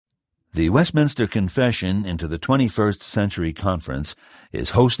The Westminster Confession into the 21st Century Conference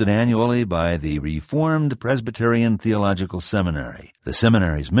is hosted annually by the Reformed Presbyterian Theological Seminary. The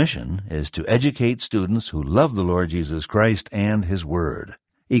seminary's mission is to educate students who love the Lord Jesus Christ and His Word,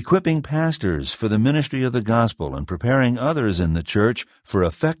 equipping pastors for the ministry of the gospel and preparing others in the church for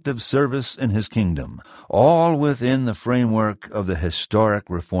effective service in His kingdom, all within the framework of the historic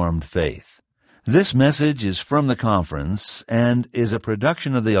Reformed faith. This message is from the conference and is a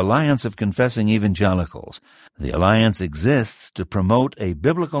production of the Alliance of Confessing Evangelicals. The Alliance exists to promote a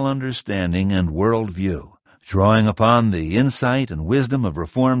biblical understanding and worldview. Drawing upon the insight and wisdom of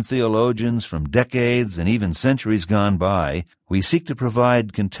Reformed theologians from decades and even centuries gone by, we seek to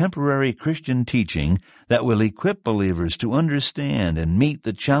provide contemporary Christian teaching that will equip believers to understand and meet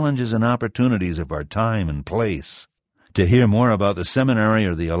the challenges and opportunities of our time and place. To hear more about the seminary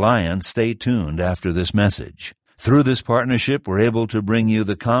or the Alliance, stay tuned after this message. Through this partnership, we're able to bring you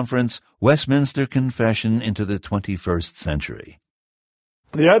the conference, Westminster Confession into the 21st Century.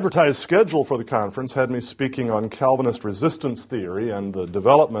 The advertised schedule for the conference had me speaking on Calvinist resistance theory and the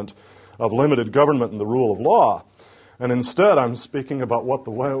development of limited government and the rule of law. And instead, I'm speaking about what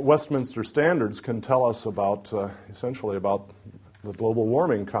the Westminster Standards can tell us about, essentially about the global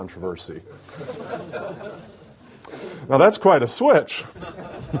warming controversy. Now, that's quite a switch.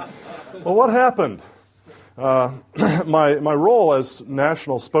 Well, what happened? My role as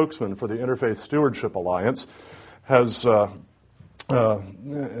national spokesman for the Interfaith Stewardship Alliance has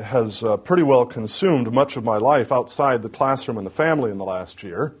pretty well consumed much of my life outside the classroom and the family in the last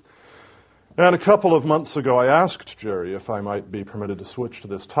year. And a couple of months ago, I asked Jerry if I might be permitted to switch to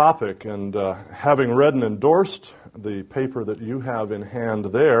this topic. And having read and endorsed the paper that you have in hand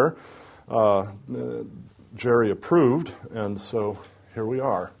there, Jerry approved, and so here we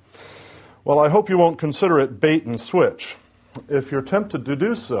are. Well, I hope you won't consider it bait and switch. If you're tempted to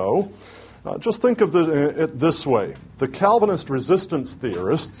do so, just think of it this way. The Calvinist resistance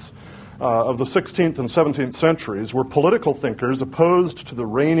theorists of the 16th and 17th centuries were political thinkers opposed to the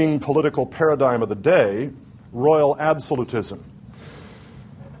reigning political paradigm of the day, royal absolutism.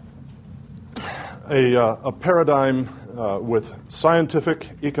 A paradigm with scientific,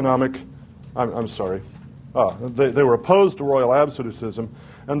 economic, they were opposed to royal absolutism,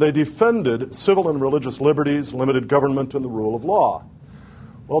 and they defended civil and religious liberties, limited government, and the rule of law.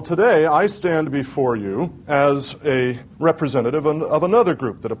 Well, today I stand before you as a representative of another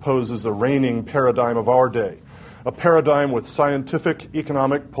group that opposes the reigning paradigm of our day, a paradigm with scientific,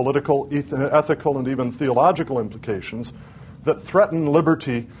 economic, political, ethical, and even theological implications that threaten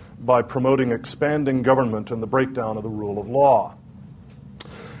liberty by promoting expanding government and the breakdown of the rule of law.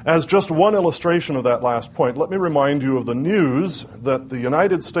 As just one illustration of that last point, let me remind you of the news that the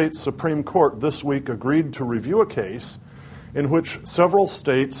United States Supreme Court this week agreed to review a case in which several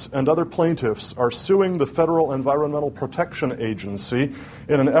states and other plaintiffs are suing the Federal Environmental Protection Agency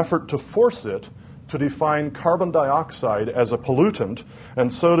in an effort to force it to define carbon dioxide as a pollutant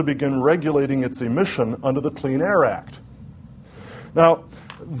and so to begin regulating its emission under the Clean Air Act. Now,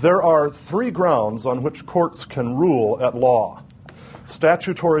 there are three grounds on which courts can rule at law: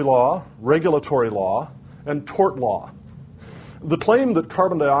 statutory law, regulatory law, and tort law. The claim that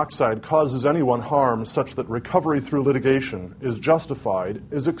carbon dioxide causes anyone harm such that recovery through litigation is justified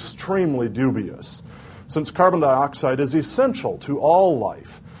is extremely dubious, since carbon dioxide is essential to all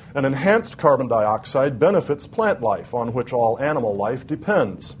life, and enhanced carbon dioxide benefits plant life, on which all animal life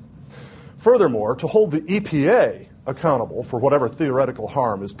depends. Furthermore, to hold the EPA accountable for whatever theoretical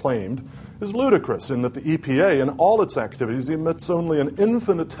harm is claimed is ludicrous, in that the EPA in all its activities emits only an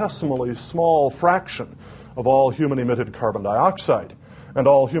infinitesimally small fraction of all human-emitted carbon dioxide, and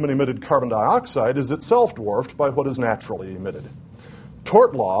all human-emitted carbon dioxide is itself dwarfed by what is naturally emitted.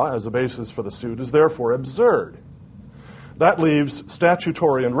 Tort law as a basis for the suit is therefore absurd. That leaves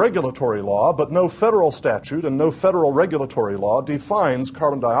statutory and regulatory law, but no federal statute and no federal regulatory law defines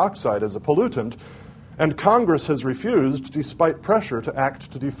carbon dioxide as a pollutant, and Congress has refused, despite pressure, to act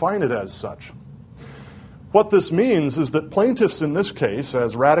to define it as such. What this means is that plaintiffs in this case,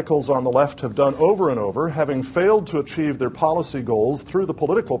 as radicals on the left have done over and over, having failed to achieve their policy goals through the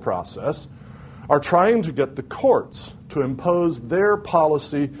political process, are trying to get the courts to impose their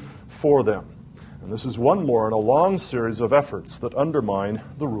policy for them. And this is one more in a long series of efforts that undermine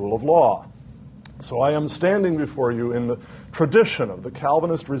the rule of law. So I am standing before you in the tradition of the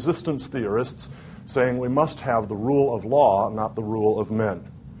Calvinist resistance theorists, saying we must have the rule of law, not the rule of men.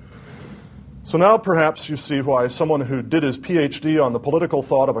 So now perhaps you see why someone who did his PhD on the political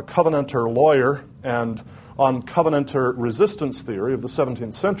thought of a Covenanter lawyer and on covenanter resistance theory of the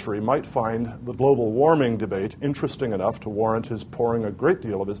 17th century might find the global warming debate interesting enough to warrant his pouring a great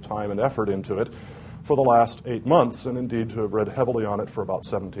deal of his time and effort into it for the last 8 months, and indeed to have read heavily on it for about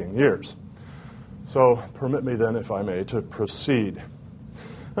 17 years. So permit me then, if I may, to proceed.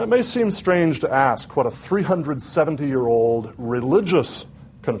 It may seem strange to ask what a 370-year-old religious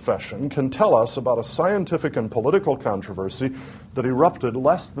confession can tell us about a scientific and political controversy that erupted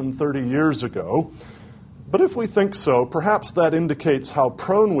less than 30 years ago. But if we think so, perhaps that indicates how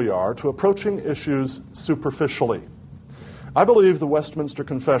prone we are to approaching issues superficially. I believe the Westminster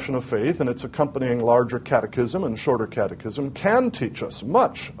Confession of Faith and its accompanying larger catechism and shorter catechism can teach us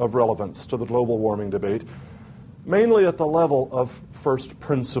much of relevance to the global warming debate, mainly at the level of first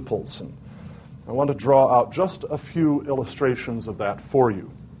principles. And I want to draw out just a few illustrations of that for you.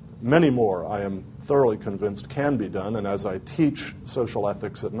 Many more, I am thoroughly convinced, can be done, and as I teach social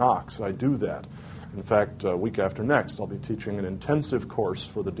ethics at Knox, I do that. In fact, week after next, I'll be teaching an intensive course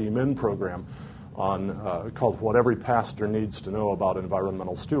for the DMIN program on called What Every Pastor Needs to Know About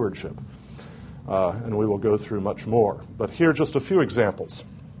Environmental Stewardship. And we will go through much more. But here are just a few examples.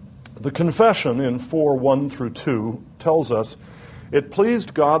 The confession in 4:1-2 tells us, "It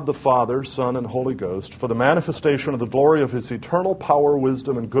pleased God the Father, Son, and Holy Ghost, for the manifestation of the glory of his eternal power,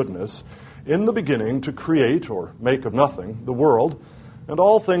 wisdom, and goodness, in the beginning to create, or make of nothing, the world, and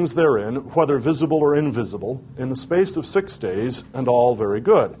all things therein, whether visible or invisible, in the space of 6 days, and all very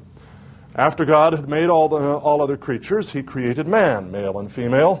good. After God had made all other creatures, he created man, male and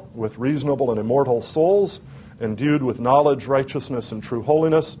female, with reasonable and immortal souls, endued with knowledge, righteousness, and true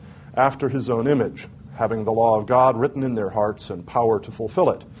holiness, after his own image, having the law of God written in their hearts and power to fulfill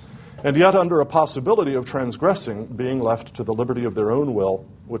it, and yet under a possibility of transgressing, being left to the liberty of their own will,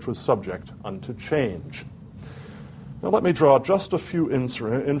 which was subject unto change." Now let me draw just a few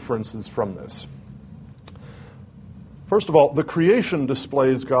inferences from this. First of all, the creation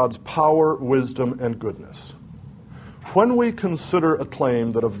displays God's power, wisdom, and goodness. When we consider a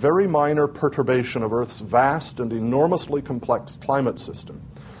claim that a very minor perturbation of Earth's vast and enormously complex climate system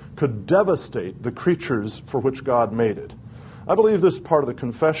could devastate the creatures for which God made it, I believe this part of the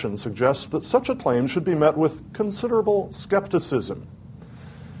confession suggests that such a claim should be met with considerable skepticism.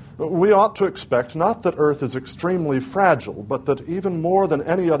 We ought to expect not that Earth is extremely fragile, but that even more than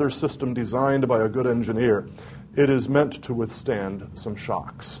any other system designed by a good engineer, it is meant to withstand some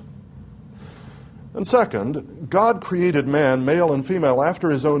shocks. And second, God created man, male and female, after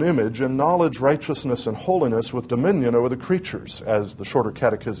his own image in knowledge, righteousness, and holiness with dominion over the creatures, as the Shorter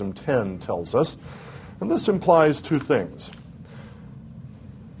Catechism 10 tells us. And this implies two things.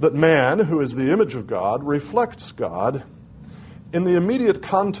 That man, who is the image of God, reflects God. In the immediate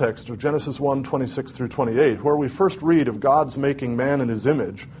context of Genesis 1:26-28, where we first read of God's making man in his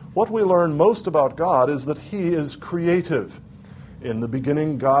image, what we learn most about God is that he is creative. In the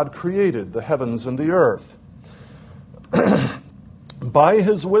beginning, God created the heavens and the earth. By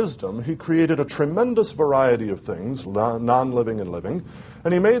his wisdom, he created a tremendous variety of things, non-living and living,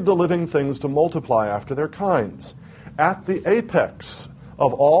 and he made the living things to multiply after their kinds. At the apex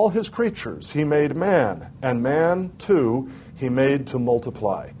of all his creatures, he made man, and man, too, he made to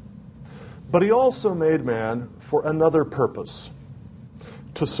multiply. But he also made man for another purpose,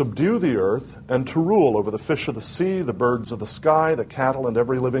 to subdue the earth and to rule over the fish of the sea, the birds of the sky, the cattle, and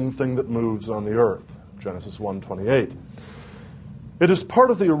every living thing that moves on the earth. Genesis 1:28. It is part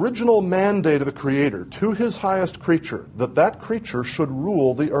of the original mandate of the Creator to his highest creature that that creature should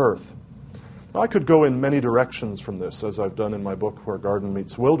rule the earth. Now, I could go in many directions from this, as I've done in my book, Where Garden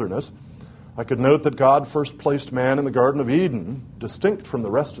Meets Wilderness. I could note that God first placed man in the Garden of Eden, distinct from the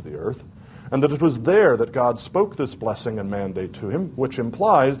rest of the earth, and that it was there that God spoke this blessing and mandate to him, which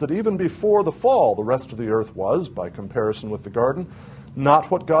implies that even before the fall, the rest of the earth was, by comparison with the garden, not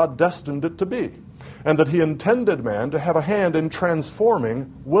what God destined it to be, and that he intended man to have a hand in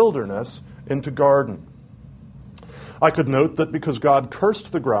transforming wilderness into garden. I could note that because God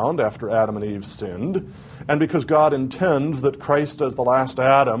cursed the ground after Adam and Eve sinned, and because God intends that Christ as the last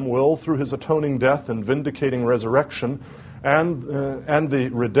Adam will, through his atoning death and vindicating resurrection, and the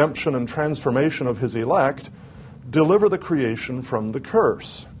redemption and transformation of his elect, deliver the creation from the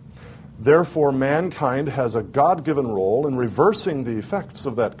curse. Therefore, mankind has a God-given role in reversing the effects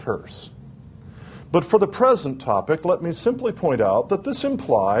of that curse. But for the present topic, let me simply point out that this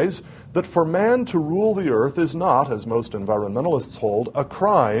implies that for man to rule the earth is not, as most environmentalists hold, a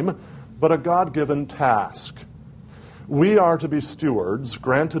crime, but a God-given task. We are to be stewards,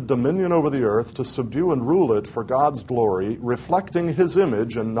 granted dominion over the earth to subdue and rule it for God's glory, reflecting his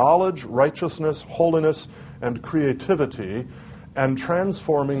image in knowledge, righteousness, holiness, and creativity, and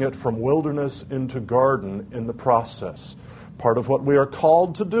transforming it from wilderness into garden in the process. Part of what we are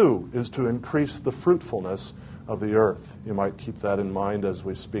called to do is to increase the fruitfulness of the earth. You might keep that in mind as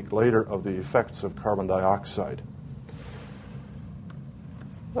we speak later of the effects of carbon dioxide.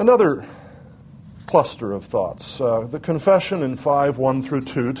 Another cluster of thoughts. The confession in 5:1 through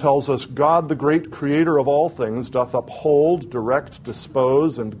 2 tells us, God, the great creator of all things, doth uphold, direct,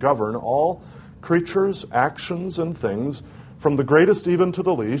 dispose, and govern all creatures, actions, and things, from the greatest even to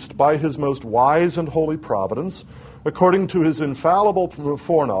the least, by his most wise and holy providence, according to his infallible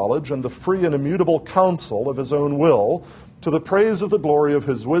foreknowledge and the free and immutable counsel of his own will, to the praise of the glory of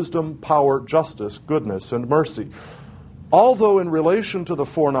his wisdom, power, justice, goodness, and mercy. Although in relation to the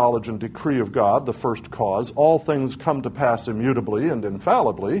foreknowledge and decree of God, the first cause, all things come to pass immutably and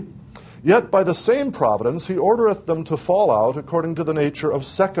infallibly, yet by the same providence he ordereth them to fall out according to the nature of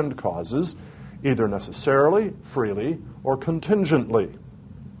second causes, either necessarily, freely, or contingently.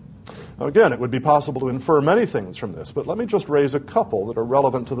 Now again, it would be possible to infer many things from this, but let me just raise a couple that are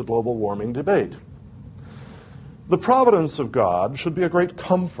relevant to the global warming debate. The providence of God should be a great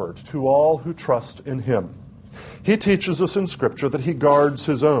comfort to all who trust in him. He teaches us in Scripture that he guards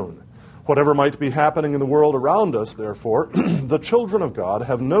his own. Whatever might be happening in the world around us, therefore, the children of God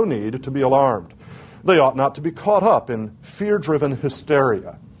have no need to be alarmed. They ought not to be caught up in fear-driven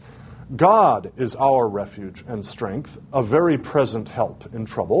hysteria. God is our refuge and strength, a very present help in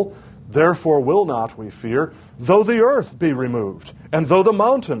trouble. Therefore will not we fear, though the earth be removed, and though the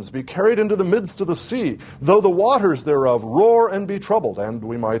mountains be carried into the midst of the sea, though the waters thereof roar and be troubled, and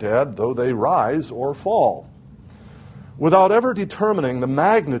we might add, though they rise or fall. Without ever determining the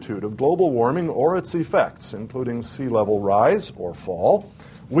magnitude of global warming or its effects, including sea level rise or fall,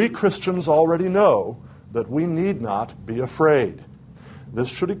 we Christians already know that we need not be afraid. This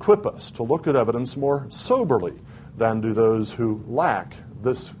should equip us to look at evidence more soberly than do those who lack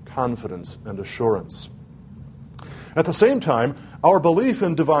this confidence and assurance. At the same time, our belief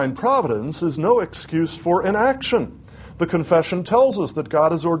in divine providence is no excuse for inaction. The confession tells us that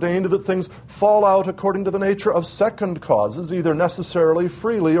God has ordained that things fall out according to the nature of second causes, either necessarily,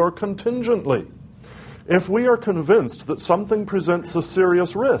 freely, or contingently. If we are convinced that something presents a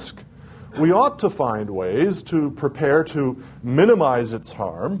serious risk, we ought to find ways to prepare to minimize its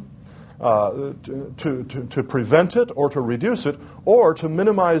harm, to prevent it or to reduce it, or to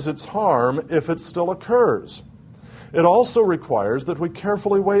minimize its harm if it still occurs. It also requires that we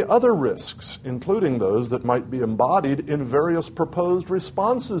carefully weigh other risks, including those that might be embodied in various proposed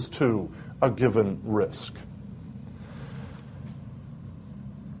responses to a given risk.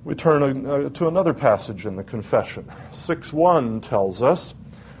 We turn to another passage in the confession. 6:1 tells us,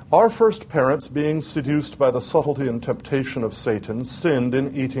 our first parents, being seduced by the subtlety and temptation of Satan, sinned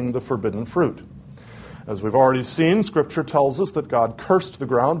in eating the forbidden fruit. As we've already seen, Scripture tells us that God cursed the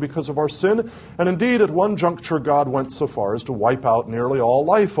ground because of our sin, and indeed at one juncture God went so far as to wipe out nearly all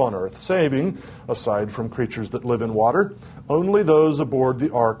life on earth, saving, aside from creatures that live in water, only those aboard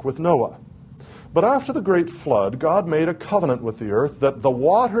the ark with Noah. But after the great flood, God made a covenant with the earth that the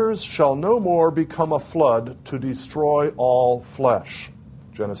waters shall no more become a flood to destroy all flesh.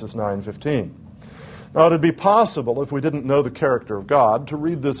 Genesis 9:15. Now, it would be possible, if we didn't know the character of God, to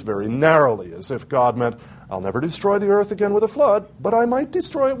read this very narrowly, as if God meant, I'll never destroy the earth again with a flood, but I might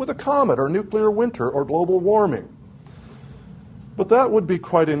destroy it with a comet or nuclear winter or global warming. But that would be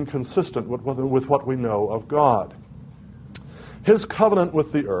quite inconsistent with what we know of God. His covenant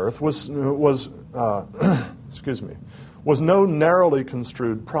with the earth was no narrowly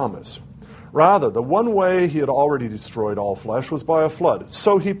construed promise. Rather, the one way he had already destroyed all flesh was by a flood,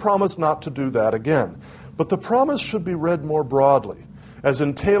 so he promised not to do that again. But the promise should be read more broadly, as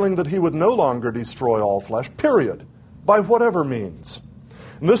entailing that he would no longer destroy all flesh, period, by whatever means.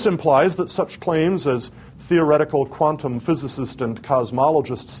 And this implies that such claims as theoretical quantum physicist and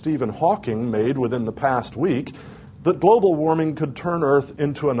cosmologist Stephen Hawking made within the past week, that global warming could turn Earth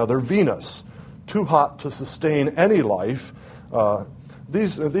into another Venus, too hot to sustain any life,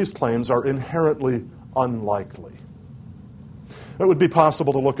 these claims are inherently unlikely. It would be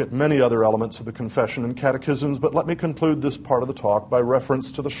possible to look at many other elements of the confession and catechisms, but let me conclude this part of the talk by reference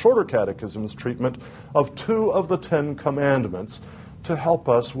to the shorter catechism's treatment of 2 of the 10 commandments to help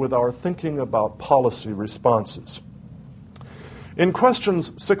us with our thinking about policy responses. In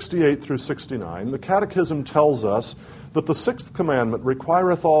questions 68 through 69, the Catechism tells us that the 6th commandment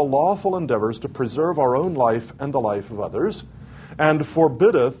requireth all lawful endeavors to preserve our own life and the life of others, and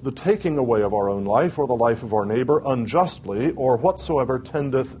forbiddeth the taking away of our own life or the life of our neighbor unjustly, or whatsoever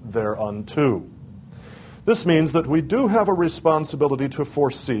tendeth thereunto. This means that we do have a responsibility to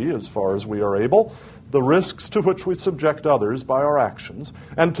foresee, as far as we are able, the risks to which we subject others by our actions,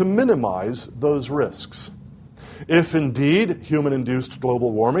 and to minimize those risks. If indeed human-induced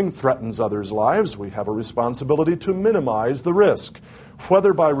global warming threatens others' lives, we have a responsibility to minimize the risk,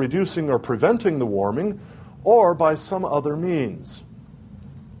 whether by reducing or preventing the warming or by some other means.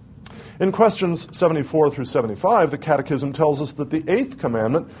 In questions 74 through 75, the Catechism tells us that the eighth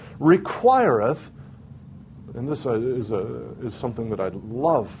commandment requireth, and this is something that I'd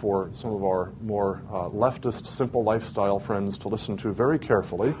love for some of our more leftist, simple lifestyle friends to listen to very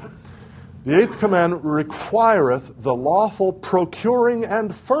carefully. The eighth commandment requireth the lawful procuring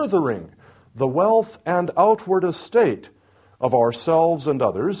and furthering the wealth and outward estate of ourselves and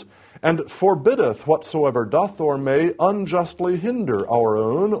others, and forbiddeth whatsoever doth or may unjustly hinder our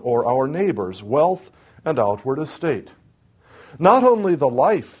own or our neighbor's wealth and outward estate. Not only the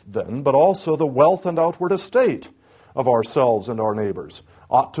life, then, but also the wealth and outward estate of ourselves and our neighbors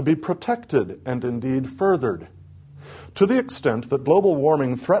ought to be protected and indeed furthered. To the extent that global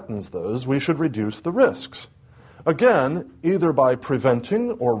warming threatens those, we should reduce the risks. Again, either by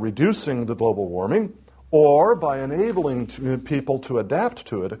preventing or reducing the global warming, or by enabling people to adapt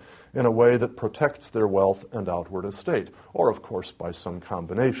to it in a way that protects their wealth and outward estate, or, of course, by some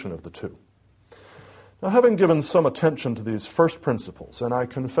combination of the two. Now, having given some attention to these first principles, and I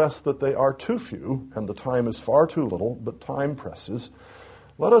confess that they are too few, and the time is far too little, but time presses,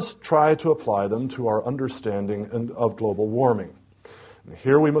 let us try to apply them to our understanding of global warming. And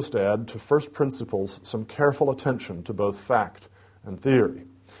here we must add to first principles some careful attention to both fact and theory.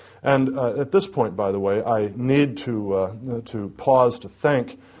 And at this point, by the way, I need to pause to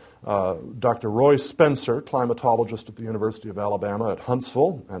thank Dr. Roy Spencer, climatologist at the University of Alabama at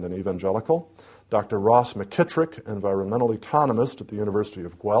Huntsville and an evangelical, Dr. Ross McKittrick, environmental economist at the University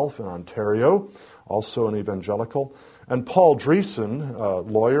of Guelph in Ontario, also an evangelical, and Paul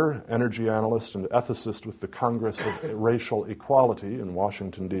Dreesen, lawyer, energy analyst, and ethicist with the Congress of Racial Equality in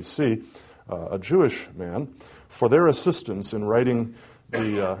Washington, D.C., a Jewish man, for their assistance in writing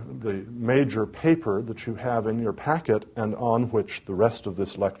the major paper that you have in your packet and on which the rest of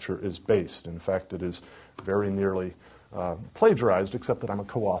this lecture is based. In fact, it is very nearly plagiarized, except that I'm a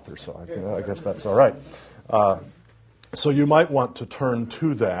co-author, so I guess that's all right. So you might want to turn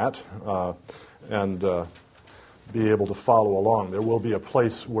to that and be able to follow along. There will be a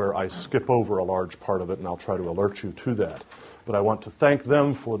place where I skip over a large part of it, and I'll try to alert you to that. But I want to thank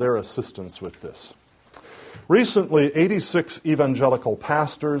them for their assistance with this. Recently, 86 evangelical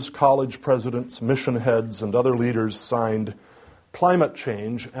pastors, college presidents, mission heads, and other leaders signed Climate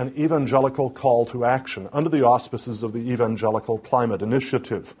Change, an Evangelical Call to Action, under the auspices of the Evangelical Climate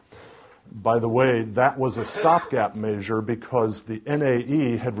Initiative. By the way, that was a stopgap measure because the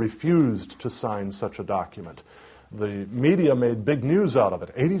NAE had refused to sign such a document. The media made big news out of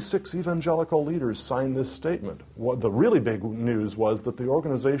it. 86 evangelical leaders signed this statement. What the really big news was that the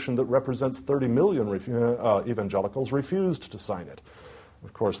organization that represents 30 million evangelicals refused to sign it.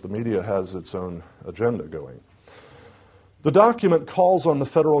 Of course, the media has its own agenda going. The document calls on the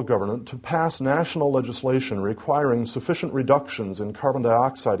federal government to pass national legislation requiring sufficient reductions in carbon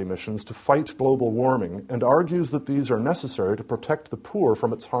dioxide emissions to fight global warming and argues that these are necessary to protect the poor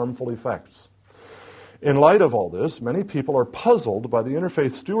from its harmful effects. In light of all this, many people are puzzled by the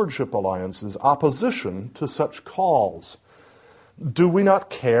Interfaith Stewardship Alliance's opposition to such calls. Do we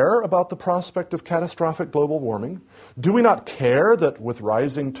not care about the prospect of catastrophic global warming? Do we not care that with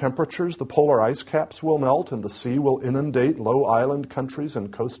rising temperatures the polar ice caps will melt and the sea will inundate low island countries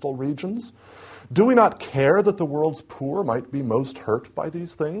and coastal regions? Do we not care that the world's poor might be most hurt by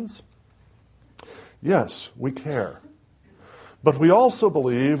these things? Yes, we care. But we also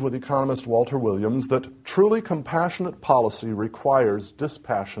believe, with economist Walter Williams, that truly compassionate policy requires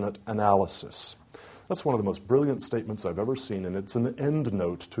dispassionate analysis. That's one of the most brilliant statements I've ever seen, and it's an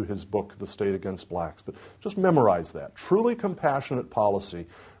endnote to his book, The State Against Blacks. But just memorize that. Truly compassionate policy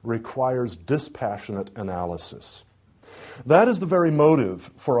requires dispassionate analysis. That is the very motive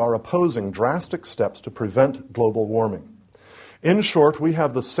for our opposing drastic steps to prevent global warming. In short, we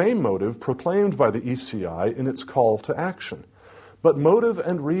have the same motive proclaimed by the ECI in its call to action. But motive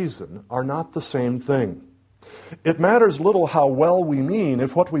and reason are not the same thing. It matters little how well we mean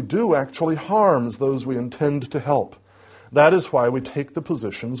if what we do actually harms those we intend to help. That is why we take the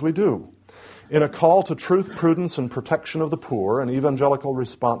positions we do. In a call to truth, prudence, and protection of the poor, an evangelical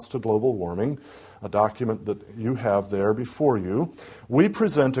response to global warming, a document that you have there before you, we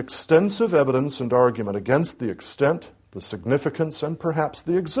present extensive evidence and argument against the extent, the significance, and perhaps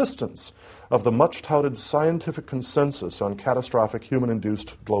the existence of the much-touted scientific consensus on catastrophic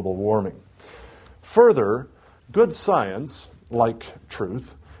human-induced global warming. Further, good science, like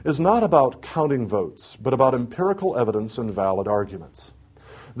truth, is not about counting votes, but about empirical evidence and valid arguments.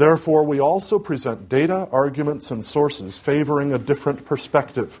 Therefore, we also present data, arguments, and sources favoring a different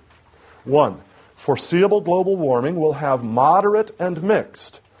perspective. 1. Foreseeable global warming will have moderate and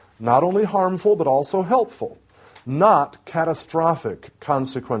mixed, not only harmful but also helpful, not catastrophic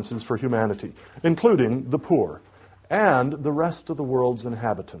consequences for humanity, including the poor and the rest of the world's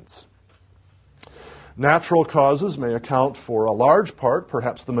inhabitants. Natural causes may account for a large part,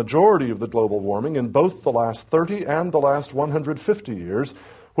 perhaps the majority of the global warming in both the last 30 and the last 150 years,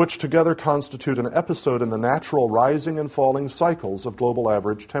 which together constitute an episode in the natural rising and falling cycles of global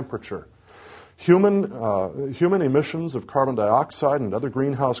average temperature. Human emissions of carbon dioxide and other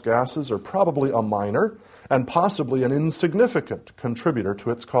greenhouse gases are probably a minor and possibly an insignificant contributor to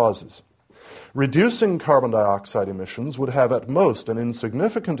its causes. Reducing carbon dioxide emissions would have at most an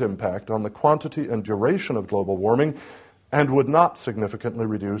insignificant impact on the quantity and duration of global warming and would not significantly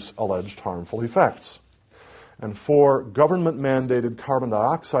reduce alleged harmful effects. And 4, government-mandated carbon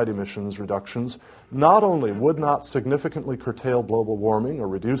dioxide emissions reductions not only would not significantly curtail global warming or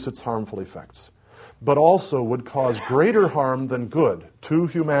reduce its harmful effects, but also would cause greater harm than good to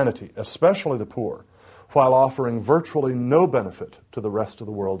humanity, especially the poor, while offering virtually no benefit to the rest of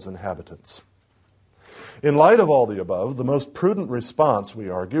the world's inhabitants. In light of all the above, the most prudent response, we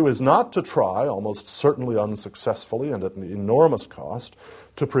argue, is not to try, almost certainly unsuccessfully and at an enormous cost,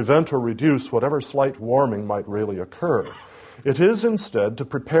 to prevent or reduce whatever slight warming might really occur. It is instead to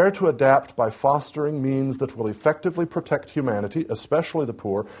prepare to adapt by fostering means that will effectively protect humanity, especially the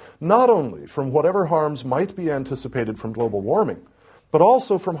poor, not only from whatever harms might be anticipated from global warming, but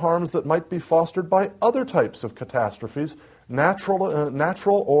also from harms that might be fostered by other types of catastrophes,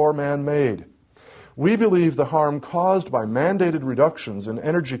 natural or man-made. We believe the harm caused by mandated reductions in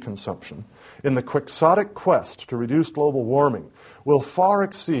energy consumption in the quixotic quest to reduce global warming will far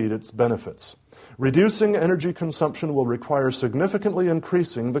exceed its benefits. Reducing energy consumption will require significantly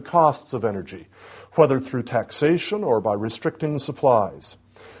increasing the costs of energy, whether through taxation or by restricting supplies.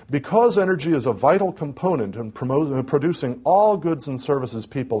 Because energy is a vital component in producing all goods and services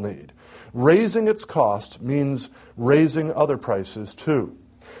people need, raising its cost means raising other prices too.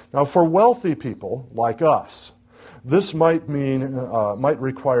 Now, for wealthy people like us, this might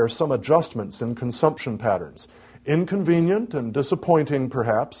require some adjustments in consumption patterns. Inconvenient and disappointing,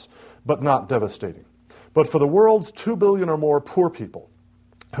 perhaps, but not devastating. But for the world's 2 billion or more poor people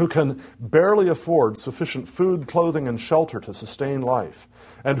who can barely afford sufficient food, clothing, and shelter to sustain life,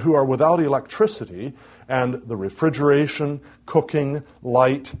 and who are without electricity and the refrigeration, cooking,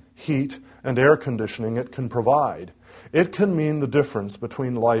 light, heat, and air conditioning it can provide, it can mean the difference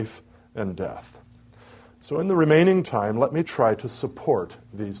between life and death. So in the remaining time, let me try to support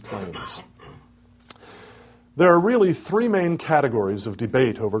these claims. There are really 3 main categories of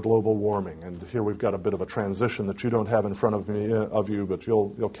debate over global warming, and here we've got a bit of a transition that you don't have in front of you, but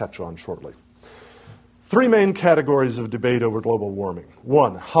you'll catch on shortly. 3 main categories of debate over global warming.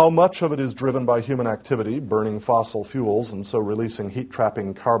 1, how much of it is driven by human activity, burning fossil fuels and so releasing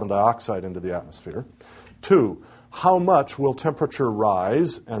heat-trapping carbon dioxide into the atmosphere. 2, how much will temperature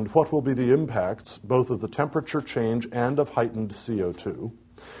rise and what will be the impacts both of the temperature change and of heightened CO2?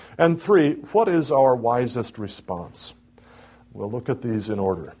 And 3, what is our wisest response? We'll look at these in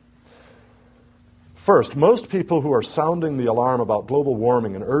order. First, most people who are sounding the alarm about global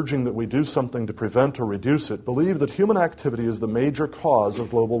warming and urging that we do something to prevent or reduce it believe that human activity is the major cause of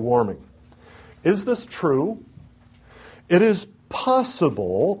global warming. Is this true? It is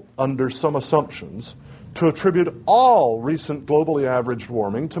possible, under some assumptions, to attribute all recent globally averaged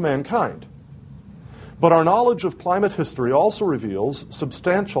warming to mankind. But our knowledge of climate history also reveals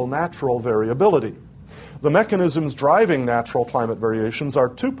substantial natural variability. The mechanisms driving natural climate variations are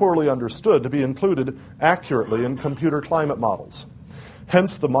too poorly understood to be included accurately in computer climate models.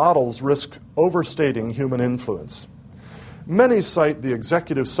 Hence, the models risk overstating human influence. Many cite the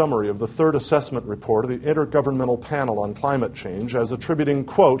executive summary of the third assessment report of the Intergovernmental Panel on Climate Change as attributing,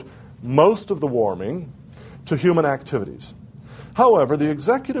 quote, most of the warming to human activities. However, the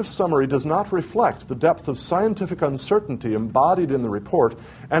executive summary does not reflect the depth of scientific uncertainty embodied in the report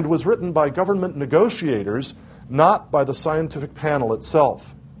and was written by government negotiators, not by the scientific panel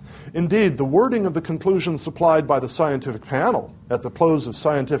itself. Indeed, the wording of the conclusions supplied by the scientific panel at the close of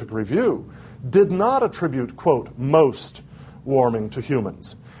scientific review did not attribute, quote, most warming to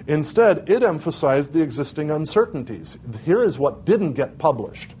humans. Instead, it emphasized the existing uncertainties. Here is what didn't get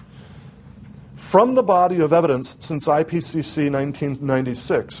published. From the body of evidence since IPCC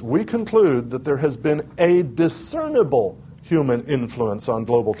 1996, we conclude that there has been a discernible human influence on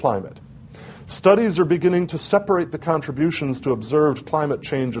global climate. Studies are beginning to separate the contributions to observed climate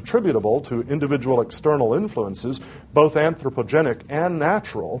change attributable to individual external influences, both anthropogenic and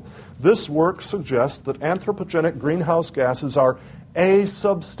natural. This work suggests that anthropogenic greenhouse gases are a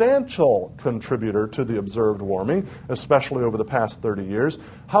substantial contributor to the observed warming, especially over the past 30 years.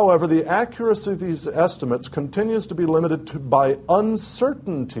 However, the accuracy of these estimates continues to be limited by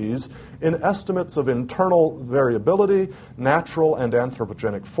uncertainties in estimates of internal variability, natural and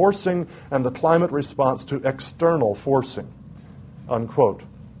anthropogenic forcing, and the climate response to external forcing." Unquote.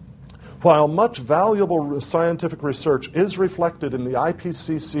 While much valuable scientific research is reflected in the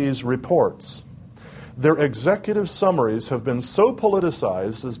IPCC's reports, their executive summaries have been so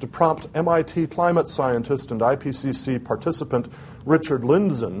politicized as to prompt MIT climate scientist and IPCC participant Richard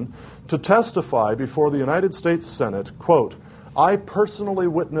Lindzen to testify before the United States Senate, quote, "I personally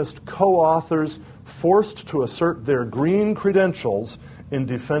witnessed co-authors forced to assert their green credentials in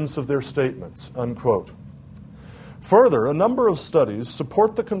defense of their statements," unquote. Further, a number of studies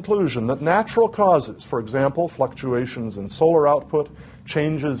support the conclusion that natural causes, for example, fluctuations in solar output,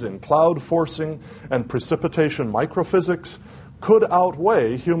 changes in cloud forcing, and precipitation microphysics, could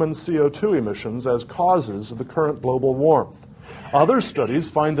outweigh human CO2 emissions as causes of the current global warmth. Other studies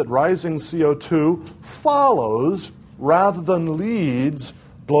find that rising CO2 follows rather than leads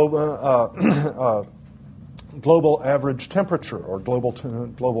global average temperature, or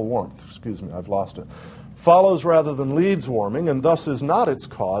global warmth. Excuse me, I've lost it. Follows rather than leads warming, and thus is not its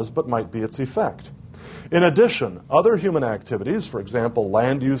cause, but might be its effect. In addition, other human activities, for example,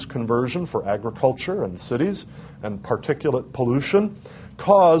 land use conversion for agriculture and cities, and particulate pollution,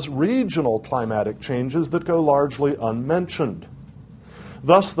 cause regional climatic changes that go largely unmentioned.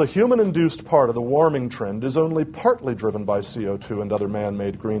 Thus, the human-induced part of the warming trend is only partly driven by CO2 and other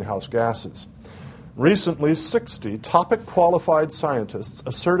man-made greenhouse gases. Recently, 60 topic-qualified scientists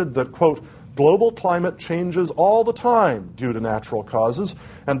asserted that, quote, "global climate changes all the time due to natural causes,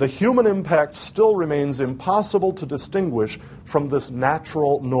 and the human impact still remains impossible to distinguish from this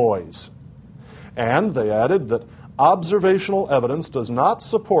natural noise." And they added that observational evidence does not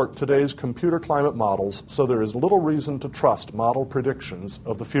support today's computer climate models, so there is little reason to trust model predictions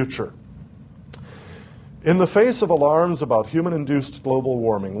of the future. In the face of alarms about human-induced global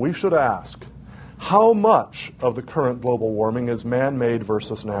warming, we should ask, how much of the current global warming is man-made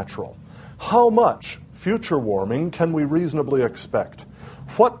versus natural? How much future warming can we reasonably expect?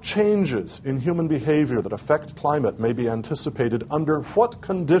 What changes in human behavior that affect climate may be anticipated under what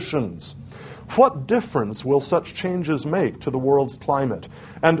conditions? What difference will such changes make to the world's climate?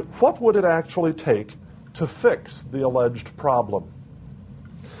 And what would it actually take to fix the alleged problem?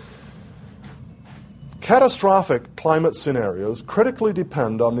 Catastrophic climate scenarios critically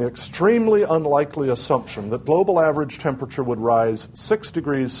depend on the extremely unlikely assumption that global average temperature would rise 6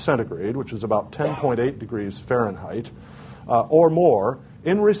 degrees centigrade, which is about 10.8 degrees Fahrenheit, or more,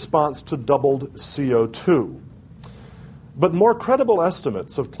 in response to doubled CO2. But more credible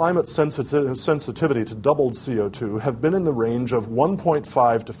estimates of climate sensitivity to doubled CO2 have been in the range of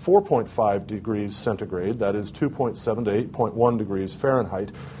 1.5 to 4.5 degrees centigrade, that is 2.7 to 8.1 degrees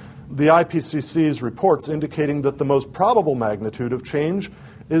Fahrenheit, the IPCC's reports indicating that the most probable magnitude of change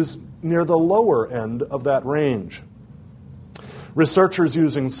is near the lower end of that range. Researchers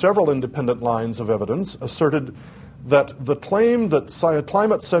using several independent lines of evidence asserted that the claim that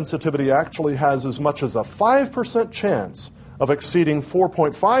climate sensitivity actually has as much as a 5% chance of exceeding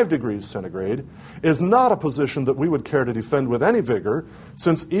 4.5 degrees centigrade is not a position that we would care to defend with any vigor,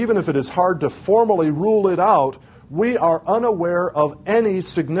 since even if it is hard to formally rule it out, we are unaware of any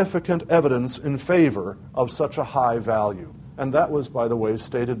significant evidence in favor of such a high value. And that was, by the way,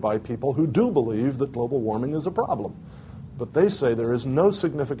 stated by people who do believe that global warming is a problem. But they say there is no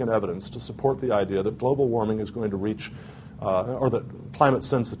significant evidence to support the idea that global warming is going to reach, or that climate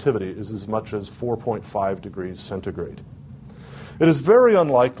sensitivity is as much as 4.5 degrees centigrade. It is very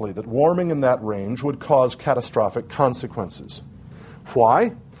unlikely that warming in that range would cause catastrophic consequences.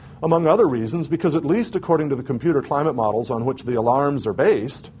 Why? Among other reasons, because at least according to the computer climate models on which the alarms are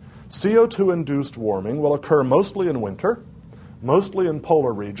based, CO2-induced warming will occur mostly in winter, mostly in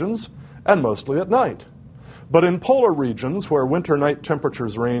polar regions, and mostly at night. But in polar regions where winter night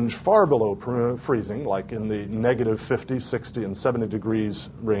temperatures range far below freezing, like in the negative 50, 60, and 70 degrees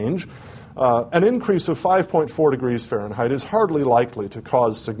range, an increase of 5.4 degrees Fahrenheit is hardly likely to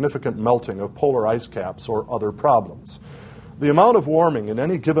cause significant melting of polar ice caps or other problems. The amount of warming in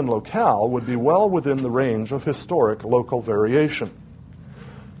any given locale would be well within the range of historic local variation.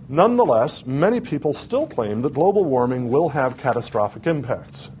 Nonetheless, many people still claim that global warming will have catastrophic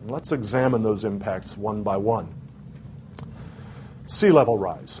impacts. Let's examine those impacts one by one. Sea level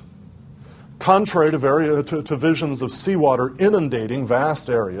rise. Contrary to visions of seawater inundating vast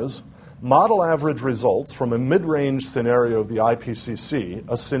areas, model average results from a mid-range scenario of the IPCC,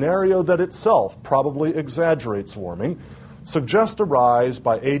 a scenario that itself probably exaggerates warming, suggest a rise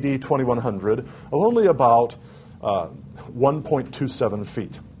by AD 2100 of only about 1.27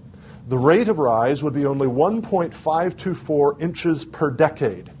 feet. The rate of rise would be only 1.524 inches per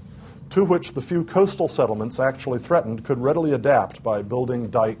decade, to which the few coastal settlements actually threatened could readily adapt by building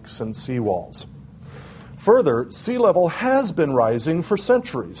dikes and seawalls. Further, sea level has been rising for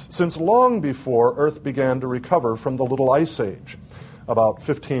centuries, since long before Earth began to recover from the Little Ice Age, about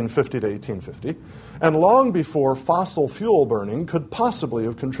 1550 to 1850, and long before fossil fuel burning could possibly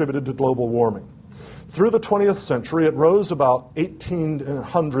have contributed to global warming. Through the 20th century, it rose about 18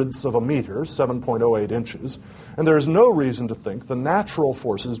 hundredths of a meter, 7.08 inches, and there is no reason to think the natural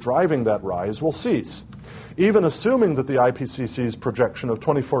forces driving that rise will cease. Even assuming that the IPCC's projection of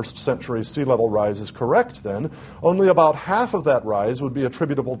 21st century sea level rise is correct, then, only about half of that rise would be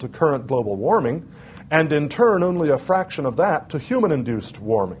attributable to current global warming, and in turn only a fraction of that to human-induced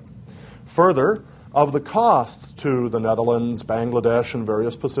warming. Further, of the costs to the Netherlands, Bangladesh, and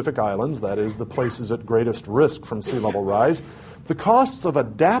various Pacific islands, that is, the places at greatest risk from sea level rise, the costs of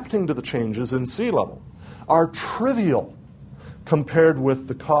adapting to the changes in sea level are trivial compared with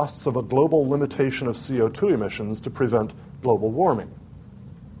the costs of a global limitation of CO2 emissions to prevent global warming.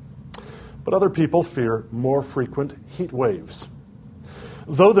 But other people fear more frequent heat waves.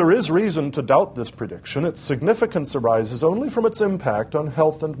 Though there is reason to doubt this prediction, its significance arises only from its impact on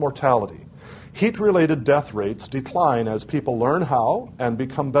health and mortality. Heat-related death rates decline as people learn how and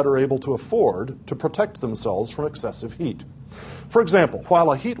become better able to afford to protect themselves from excessive heat. For example,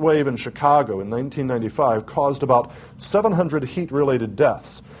 while a heat wave in Chicago in 1995 caused about 700 heat-related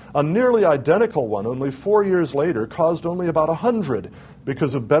deaths, a nearly identical one only 4 years later caused only about 100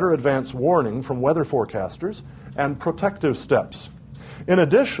 because of better advance warning from weather forecasters and protective steps. In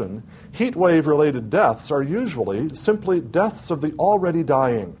addition, heat wave-related deaths are usually simply deaths of the already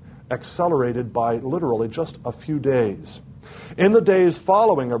dying, accelerated by literally just a few days. In the days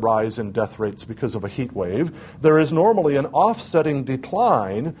following a rise in death rates because of a heat wave, there is normally an offsetting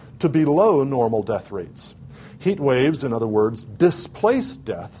decline to below normal death rates. Heat waves, in other words, displace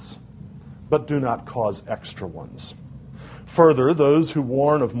deaths, but do not cause extra ones. Further, those who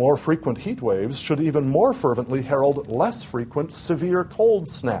warn of more frequent heat waves should even more fervently herald less frequent severe cold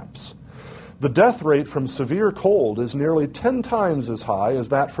snaps. The death rate from severe cold is nearly 10 times as high as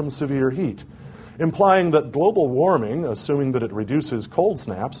that from severe heat, implying that global warming, assuming that it reduces cold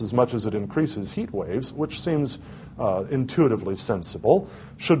snaps as much as it increases heat waves, which seems intuitively sensible,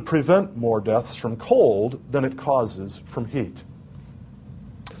 should prevent more deaths from cold than it causes from heat.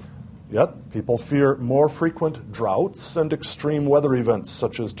 Yet, people fear more frequent droughts and extreme weather events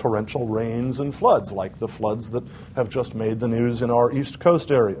such as torrential rains and floods, like the floods that have just made the news in our East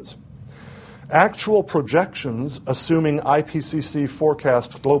Coast areas. Actual projections, assuming IPCC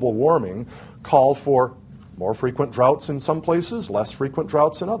forecast global warming, call for more frequent droughts in some places, less frequent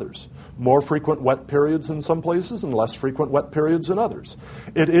droughts in others. More frequent wet periods in some places and less frequent wet periods in others.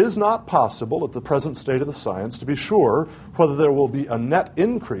 It is not possible at the present state of the science to be sure whether there will be a net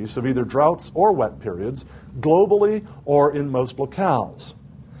increase of either droughts or wet periods globally or in most locales.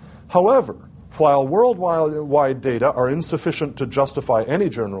 However, while worldwide data are insufficient to justify any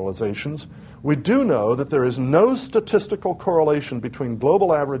generalizations, we do know that there is no statistical correlation between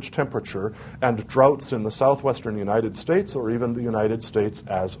global average temperature and droughts in the southwestern United States or even the United States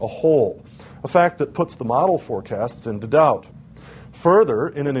as a whole, a fact that puts the model forecasts into doubt. Further,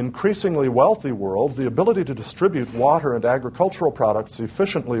 in an increasingly wealthy world, the ability to distribute water and agricultural products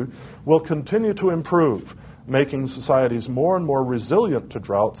efficiently will continue to improve, making societies more and more resilient to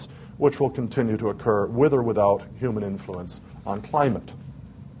droughts, which will continue to occur with or without human influence on climate.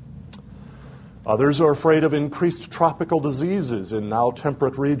 Others are afraid of increased tropical diseases in now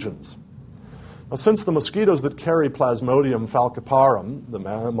temperate regions. Now, since the mosquitoes that carry Plasmodium falciparum, the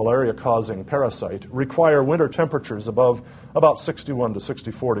malaria-causing parasite, require winter temperatures above about 61 to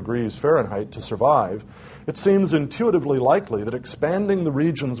 64 degrees Fahrenheit to survive, it seems intuitively likely that expanding the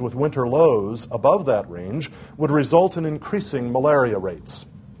regions with winter lows above that range would result in increasing malaria rates.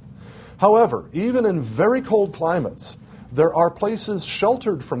 However, even in very cold climates, there are places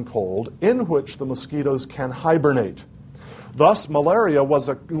sheltered from cold in which the mosquitoes can hibernate. Thus, malaria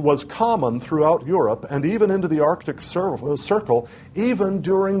was common throughout Europe and even into the Arctic Circle, even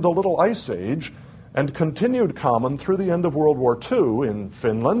during the Little Ice Age, and continued common through the end of World War II in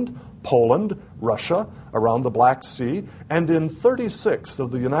Finland, Poland, Russia, around the Black Sea, and in 36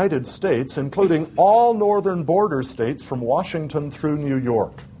 of the United States, including all northern border states from Washington through New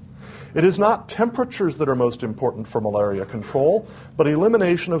York. It is not temperatures that are most important for malaria control, but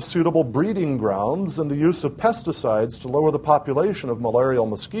elimination of suitable breeding grounds and the use of pesticides to lower the population of malarial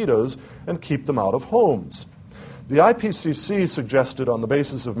mosquitoes and keep them out of homes. The IPCC suggested on the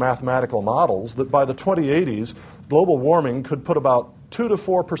basis of mathematical models that by the 2080s, global warming could put about 2 to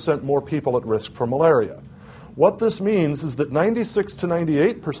 4% more people at risk for malaria. What this means is that 96 to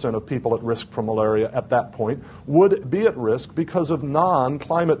 98% of people at risk from malaria at that point would be at risk because of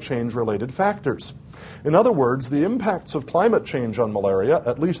non-climate change related factors. In other words, the impacts of climate change on malaria,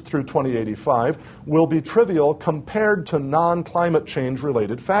 at least through 2085, will be trivial compared to non-climate change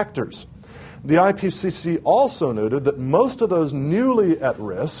related factors. The IPCC also noted that most of those newly at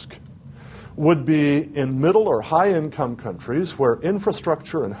risk would be in middle or high-income countries where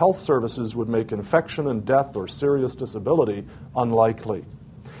infrastructure and health services would make infection and death or serious disability unlikely.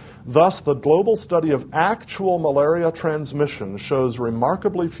 Thus, the global study of actual malaria transmission shows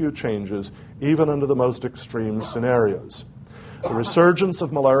remarkably few changes even under the most extreme scenarios. The resurgence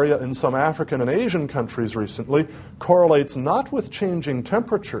of malaria in some African and Asian countries recently correlates not with changing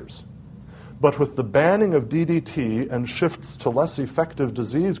temperatures, but with the banning of DDT and shifts to less effective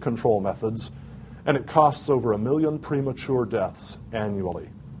disease control methods, and it costs over 1 million premature deaths annually,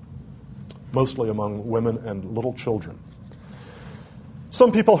 mostly among women and little children.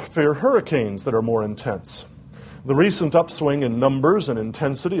 Some people fear hurricanes that are more intense. The recent upswing in numbers and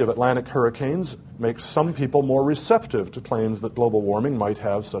intensity of Atlantic hurricanes makes some people more receptive to claims that global warming might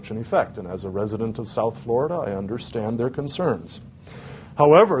have such an effect, and as a resident of South Florida, I understand their concerns.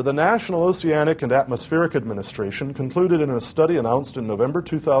 However, the National Oceanic and Atmospheric Administration concluded in a study announced in November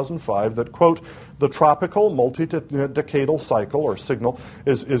 2005 that, quote, the tropical multi-decadal cycle or signal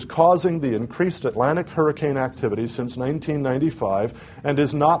is causing the increased Atlantic hurricane activity since 1995 and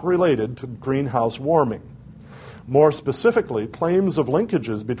is not related to greenhouse warming. More specifically, claims of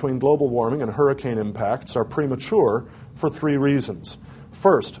linkages between global warming and hurricane impacts are premature for 3 reasons.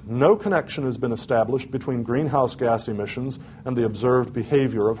 First, no connection has been established between greenhouse gas emissions and the observed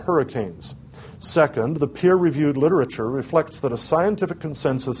behavior of hurricanes. Second, the peer-reviewed literature reflects that a scientific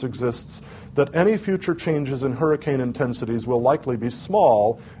consensus exists that any future changes in hurricane intensities will likely be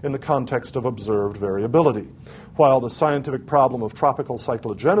small in the context of observed variability, while the scientific problem of tropical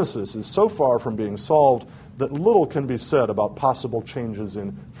cyclogenesis is so far from being solved that little can be said about possible changes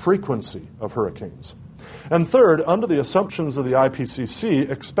in frequency of hurricanes. And third, under the assumptions of the IPCC,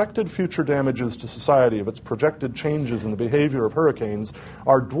 expected future damages to society of its projected changes in the behavior of hurricanes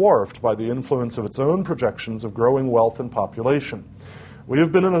are dwarfed by the influence of its own projections of growing wealth and population. We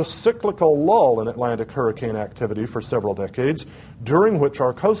have been in a cyclical lull in Atlantic hurricane activity for several decades, during which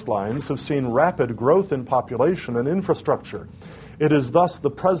our coastlines have seen rapid growth in population and infrastructure. It is thus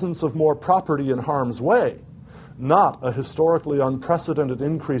the presence of more property in harm's way, not a historically unprecedented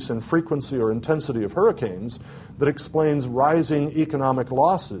increase in frequency or intensity of hurricanes, that explains rising economic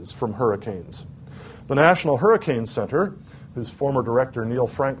losses from hurricanes. The National Hurricane Center, whose former director Neil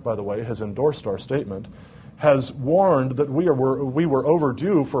Frank, by the way, has endorsed our statement, has warned that we were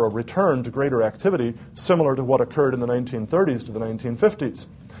overdue for a return to greater activity similar to what occurred in the 1930s to the 1950s.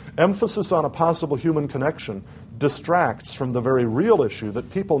 Emphasis on a possible human connection distracts from the very real issue that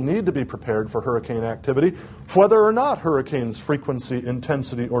people need to be prepared for hurricane activity, whether or not hurricanes' frequency,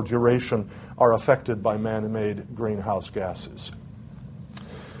 intensity, or duration are affected by man-made greenhouse gases.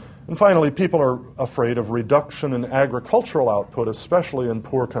 And finally, people are afraid of reduction in agricultural output, especially in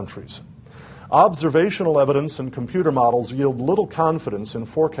poor countries. Observational evidence and computer models yield little confidence in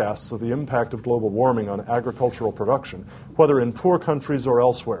forecasts of the impact of global warming on agricultural production, whether in poor countries or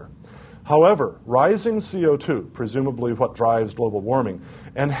elsewhere. However, rising CO2, presumably what drives global warming,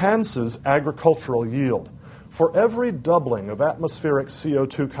 enhances agricultural yield. For every doubling of atmospheric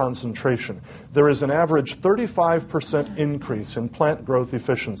CO2 concentration, there is an average 35% increase in plant growth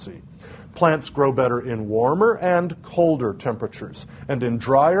efficiency. Plants grow better in warmer and colder temperatures, and in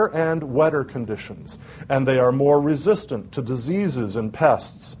drier and wetter conditions, and they are more resistant to diseases and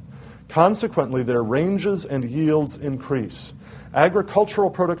pests. Consequently, their ranges and yields increase. Agricultural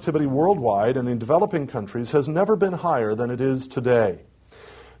productivity worldwide and in developing countries has never been higher than it is today.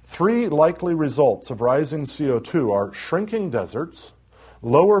 3 likely results of rising CO2 are shrinking deserts,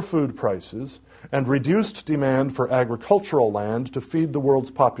 lower food prices, and reduced demand for agricultural land to feed the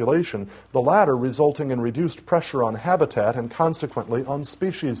world's population, the latter resulting in reduced pressure on habitat and consequently on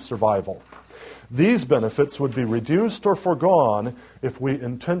species survival. These benefits would be reduced or foregone if we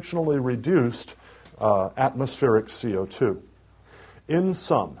intentionally reduced atmospheric CO2. In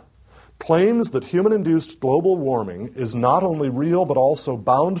sum, claims that human-induced global warming is not only real but also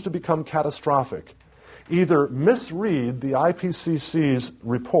bound to become catastrophic either misread the IPCC's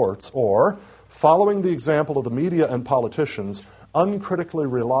reports or, following the example of the media and politicians, uncritically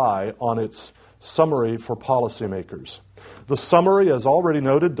rely on its summary for policymakers. The summary, as already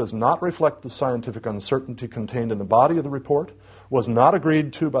noted, does not reflect the scientific uncertainty contained in the body of the report, was not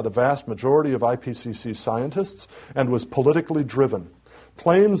agreed to by the vast majority of IPCC scientists, and was politically driven.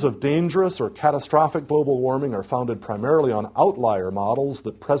 Claims of dangerous or catastrophic global warming are founded primarily on outlier models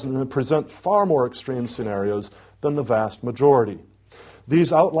that present far more extreme scenarios than the vast majority.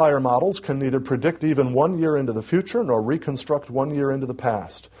 These outlier models can neither predict even 1 year into the future nor reconstruct 1 year into the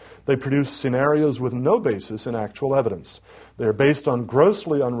past. They produce scenarios with no basis in actual evidence. They are based on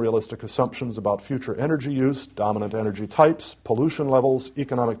grossly unrealistic assumptions about future energy use, dominant energy types, pollution levels,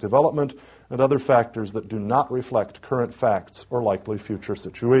 economic development, and other factors that do not reflect current facts or likely future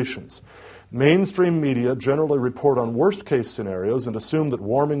situations. Mainstream media generally report on worst-case scenarios and assume that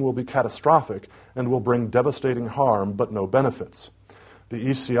warming will be catastrophic and will bring devastating harm but no benefits. The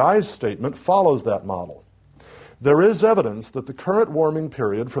ECI's statement follows that model. There is evidence that the current warming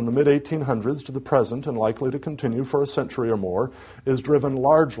period from the mid-1800s to the present, and likely to continue for a century or more, is driven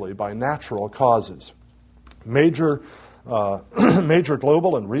largely by natural causes. Major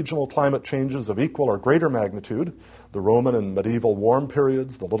global and regional climate changes of equal or greater magnitude, the Roman and medieval warm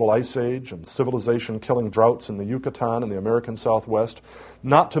periods, the Little Ice Age, and civilization-killing droughts in the Yucatan and the American Southwest,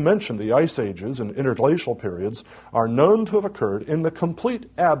 not to mention the Ice Ages and interglacial periods, are known to have occurred in the complete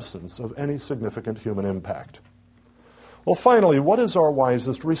absence of any significant human impact. Well, finally, what is our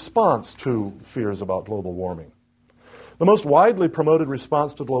wisest response to fears about global warming? The most widely promoted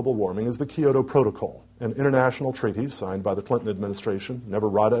response to global warming is the Kyoto Protocol, an international treaty signed by the Clinton administration, never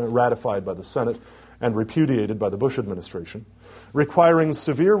ratified by the Senate, and repudiated by the Bush administration, requiring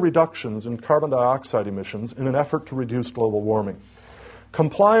severe reductions in carbon dioxide emissions in an effort to reduce global warming.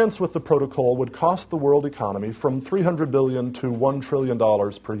 Compliance with the protocol would cost the world economy from $300 billion to $1 trillion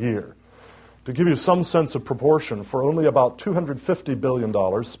per year. To give you some sense of proportion, for only about $250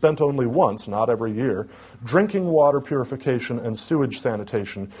 billion, spent only once, not every year, drinking water purification and sewage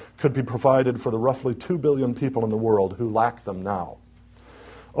sanitation could be provided for the roughly 2 billion people in the world who lack them now.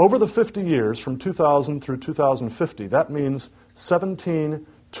 Over the 50 years, from 2000 through 2050, that means $17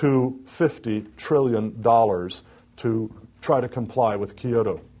 to $50 trillion to try to comply with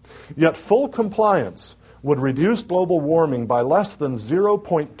Kyoto. Yet full compliance would reduce global warming by less than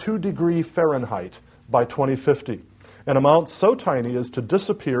 0.2 degree Fahrenheit by 2050, an amount so tiny as to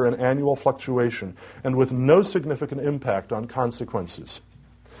disappear in annual fluctuation and with no significant impact on consequences.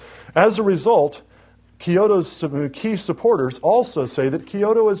 As a result, Kyoto's key supporters also say that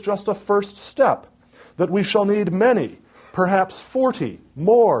Kyoto is just a first step, that we shall need many, perhaps 40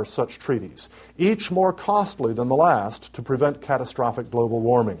 more such treaties, each more costly than the last, to prevent catastrophic global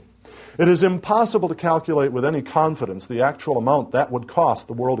warming. It is impossible to calculate with any confidence the actual amount that would cost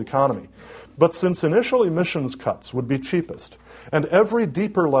the world economy. But since initial emissions cuts would be cheapest, and every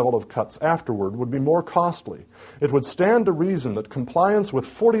deeper level of cuts afterward would be more costly, it would stand to reason that compliance with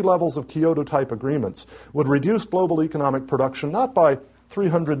 40 levels of Kyoto-type agreements would reduce global economic production not by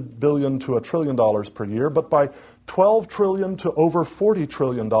 $300 billion to $1 trillion per year, but by $12 trillion to over $40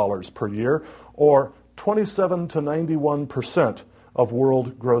 trillion per year, or 27 to 91% of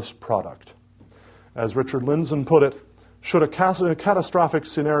world gross product. As Richard Lindzen put it, should a catastrophic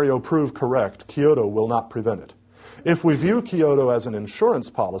scenario prove correct, Kyoto will not prevent it. If we view Kyoto as an insurance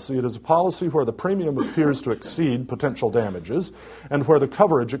policy, it is a policy where the premium appears to exceed potential damages and where the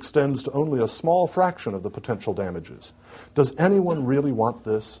coverage extends to only a small fraction of the potential damages. Does anyone really want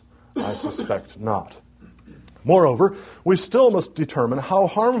this? I suspect not. Moreover, we still must determine how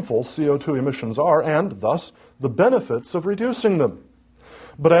harmful CO2 emissions are and, thus, the benefits of reducing them.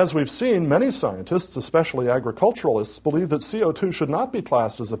 But as we've seen, many scientists, especially agriculturalists, believe that CO2 should not be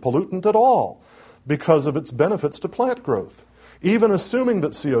classed as a pollutant at all because of its benefits to plant growth. Even assuming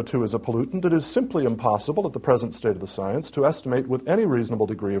that CO2 is a pollutant, it is simply impossible at the present state of the science to estimate with any reasonable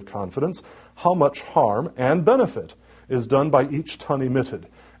degree of confidence how much harm and benefit is done by each ton emitted,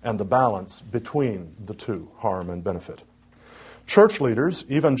 and the balance between the two, harm and benefit. Church leaders,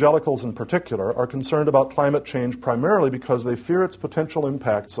 evangelicals in particular, are concerned about climate change primarily because they fear its potential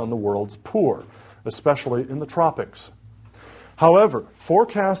impacts on the world's poor, especially in the tropics. However,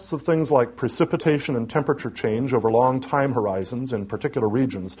 forecasts of things like precipitation and temperature change over long time horizons in particular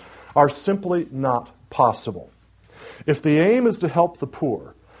regions are simply not possible. If the aim is to help the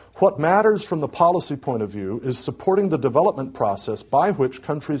poor, what matters from the policy point of view is supporting the development process by which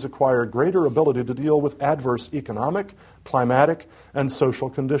countries acquire greater ability to deal with adverse economic, climatic, and social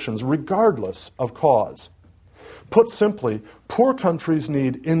conditions, regardless of cause. Put simply, poor countries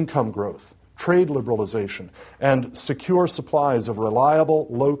need income growth, trade liberalization, and secure supplies of reliable,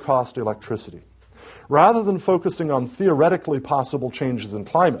 low-cost electricity. Rather than focusing on theoretically possible changes in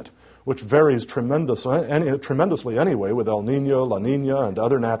climate, which varies tremendously anyway with El Niño, La Niña, and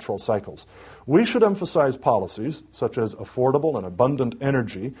other natural cycles, we should emphasize policies such as affordable and abundant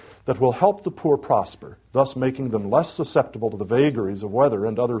energy that will help the poor prosper, thus making them less susceptible to the vagaries of weather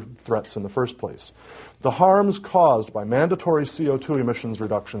and other threats in the first place. The harms caused by mandatory CO2 emissions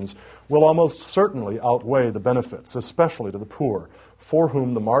reductions will almost certainly outweigh the benefits, especially to the poor, for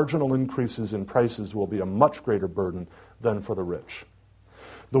whom the marginal increases in prices will be a much greater burden than for the rich.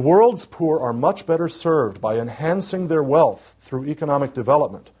 The world's poor are much better served by enhancing their wealth through economic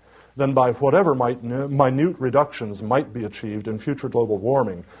development than by whatever minute reductions might be achieved in future global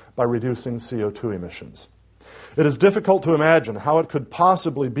warming by reducing CO2 emissions. It is difficult to imagine how it could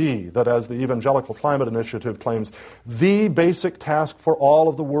possibly be that, as the Evangelical Climate Initiative claims, the basic task for all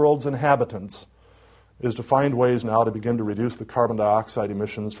of the world's inhabitants is to find ways now to begin to reduce the carbon dioxide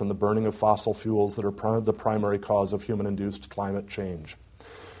emissions from the burning of fossil fuels that are the primary cause of human-induced climate change.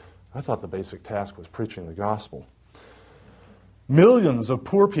 I thought the basic task was preaching the gospel. Millions of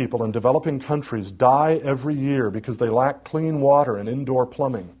poor people in developing countries die every year because they lack clean water and indoor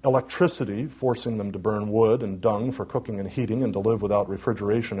plumbing, electricity, forcing them to burn wood and dung for cooking and heating and to live without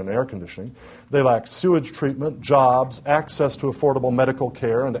refrigeration and air conditioning. They lack sewage treatment, jobs, access to affordable medical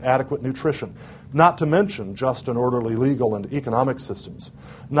care, and adequate nutrition, not to mention just and orderly legal and economic systems.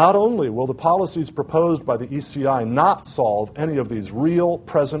 Not only will the policies proposed by the ECI not solve any of these real,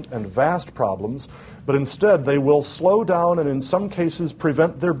 present, and vast problems, but instead they will slow down and in some cases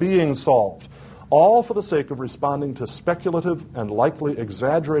prevent their being solved, all for the sake of responding to speculative and likely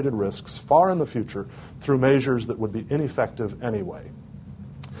exaggerated risks far in the future through measures that would be ineffective anyway.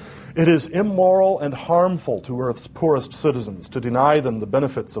 It is immoral and harmful to Earth's poorest citizens to deny them the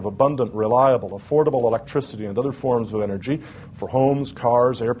benefits of abundant, reliable, affordable electricity and other forms of energy for homes,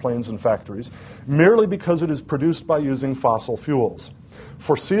 cars, airplanes, and factories, merely because it is produced by using fossil fuels.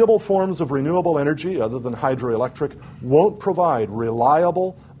 Foreseeable forms of renewable energy, other than hydroelectric, won't provide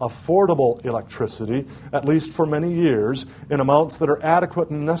reliable, affordable electricity, at least for many years, in amounts that are adequate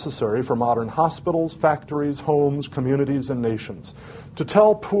and necessary for modern hospitals, factories, homes, communities, and nations. To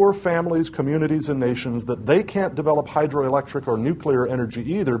tell poor families, communities, and nations that they can't develop hydroelectric or nuclear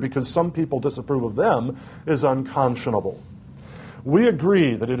energy either because some people disapprove of them is unconscionable. We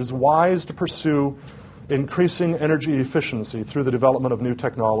agree that it is wise to pursue increasing energy efficiency through the development of new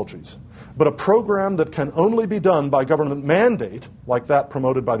technologies. But a program that can only be done by government mandate, like that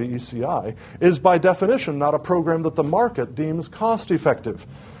promoted by the ECI, is by definition not a program that the market deems cost-effective.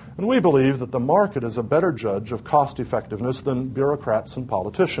 And we believe that the market is a better judge of cost-effectiveness than bureaucrats and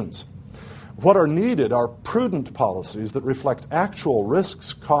politicians. What are needed are prudent policies that reflect actual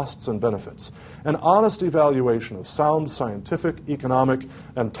risks, costs, and benefits, an honest evaluation of sound scientific, economic,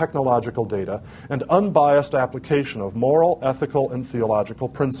 and technological data, and unbiased application of moral, ethical, and theological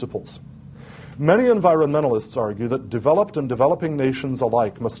principles. Many environmentalists argue that developed and developing nations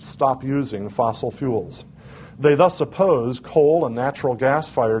alike must stop using fossil fuels. They thus oppose coal and natural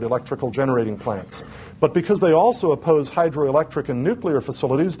gas-fired electrical generating plants. But because they also oppose hydroelectric and nuclear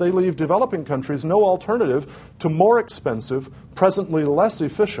facilities, they leave developing countries no alternative to more expensive, presently less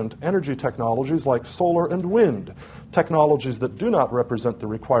efficient energy technologies like solar and wind, technologies that do not represent the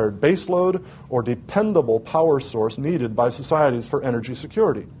required baseload or dependable power source needed by societies for energy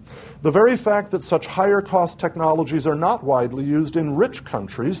security. The very fact that such higher-cost technologies are not widely used in rich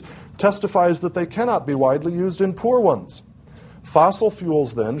countries testifies that they cannot be widely used in poor ones. Fossil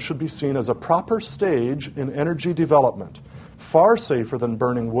fuels, then, should be seen as a proper stage in energy development, far safer than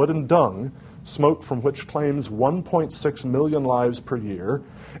burning wood and dung, smoke from which claims 1.6 million lives per year,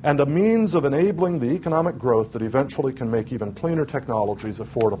 and a means of enabling the economic growth that eventually can make even cleaner technologies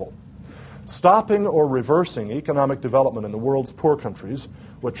affordable. Stopping or reversing economic development in the world's poor countries,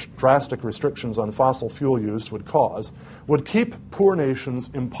 which drastic restrictions on fossil fuel use would cause, would keep poor nations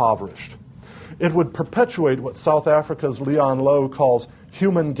impoverished. It would perpetuate what South Africa's Leon Lowe calls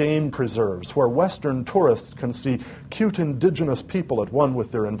human game preserves, where Western tourists can see cute indigenous people at one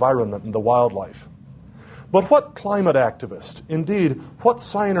with their environment and the wildlife. But what climate activist, indeed, what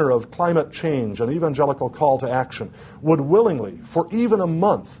signer of climate change and evangelical call to action, would willingly, for even a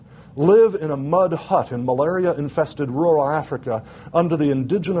month, live in a mud hut in malaria-infested rural Africa under the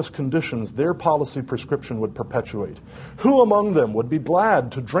indigenous conditions their policy prescription would perpetuate? Who among them would be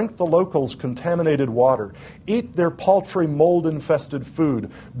glad to drink the locals' contaminated water, eat their paltry mold-infested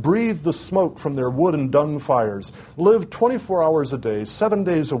food, breathe the smoke from their wood and dung fires, live 24 hours a day, 7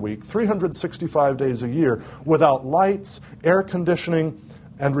 days a week, 365 days a year, without lights, air conditioning,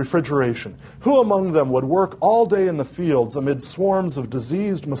 and refrigeration? Who among them would work all day in the fields amid swarms of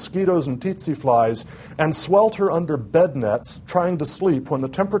diseased mosquitoes and tsetse flies and swelter under bed nets trying to sleep when the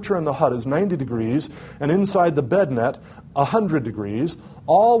temperature in the hut is 90 degrees and inside the bed net 100 degrees,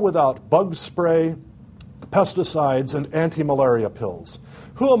 all without bug spray, pesticides, and anti-malaria pills?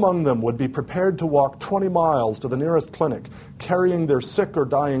 Who among them would be prepared to walk 20 miles to the nearest clinic, carrying their sick or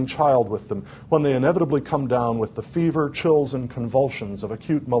dying child with them when they inevitably come down with the fever, chills, and convulsions of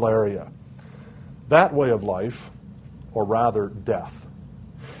acute malaria? That way of life, or rather death,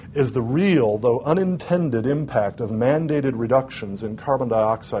 is the real, though unintended, impact of mandated reductions in carbon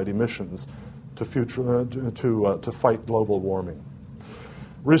dioxide emissions to fight global warming.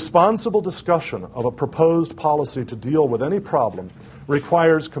 Responsible discussion of a proposed policy to deal with any problem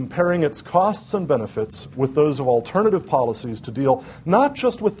requires comparing its costs and benefits with those of alternative policies to deal not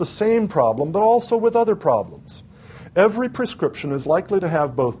just with the same problem, but also with other problems. Every prescription is likely to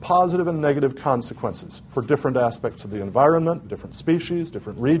have both positive and negative consequences for different aspects of the environment, different species,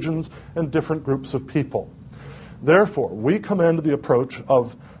 different regions, and different groups of people. Therefore, we commend the approach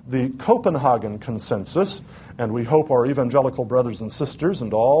of the Copenhagen Consensus, and we hope our evangelical brothers and sisters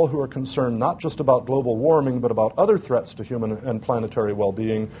and all who are concerned not just about global warming but about other threats to human and planetary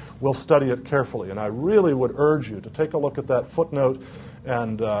well-being will study it carefully. And I really would urge you to take a look at that footnote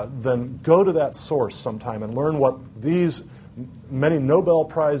and then go to that source sometime and learn what these many Nobel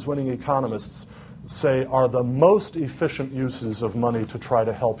Prize-winning economists say are the most efficient uses of money to try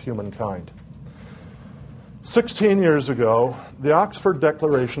to help humankind. 16 years ago, the Oxford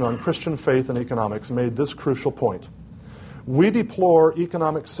Declaration on Christian Faith and Economics made this crucial point. We deplore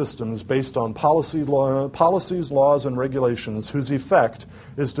economic systems based on policies, laws, and regulations whose effect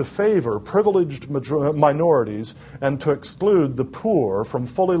is to favor privileged minorities and to exclude the poor from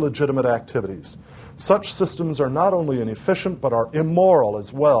fully legitimate activities. Such systems are not only inefficient but are immoral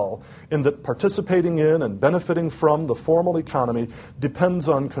as well, in that participating in and benefiting from the formal economy depends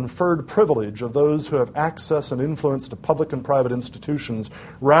on conferred privilege of those who have access and influence to public and private institutions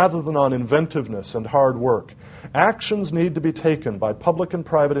rather than on inventiveness and hard work. Actions need to be taken by public and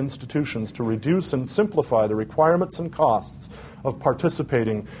private institutions to reduce and simplify the requirements and costs of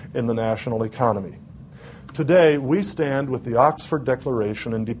participating in the national economy. Today, we stand with the Oxford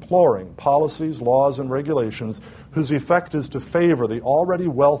Declaration in deploring policies, laws, and regulations whose effect is to favor the already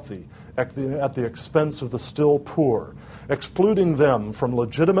wealthy at the expense of the still poor, excluding them from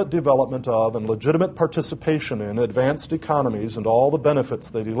legitimate development of and legitimate participation in advanced economies and all the benefits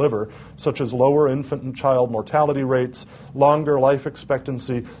they deliver, such as lower infant and child mortality rates, longer life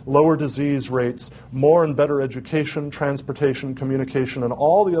expectancy, lower disease rates, more and better education, transportation, communication, and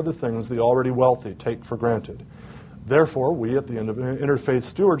all the other things the already wealthy take for granted. Therefore, we at the Interfaith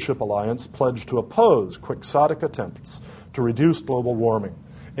Stewardship Alliance pledge to oppose quixotic attempts to reduce global warming.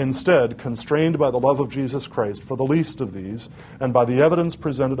 Instead, constrained by the love of Jesus Christ for the least of these, and by the evidence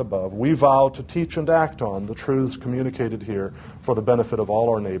presented above, we vow to teach and act on the truths communicated here for the benefit of all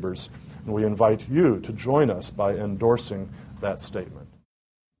our neighbors. And we invite you to join us by endorsing that statement.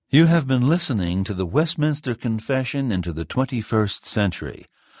 You have been listening to the Westminster Confession into the 21st Century,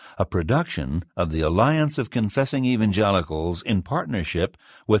 a production of the Alliance of Confessing Evangelicals in partnership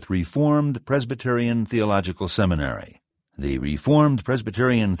with Reformed Presbyterian Theological Seminary. The Reformed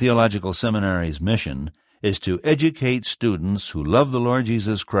Presbyterian Theological Seminary's mission is to educate students who love the Lord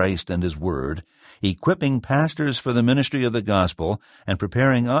Jesus Christ and His Word, equipping pastors for the ministry of the gospel, and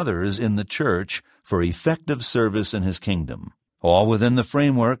preparing others in the church for effective service in His kingdom, all within the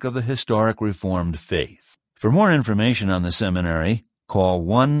framework of the historic Reformed faith. For more information on the seminary, call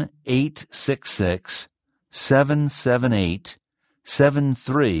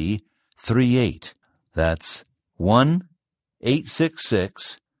 1-866-778-7338. That's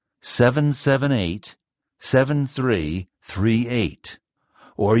 1-866-778-7338.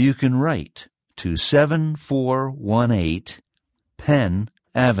 Or you can write to 7418 Penn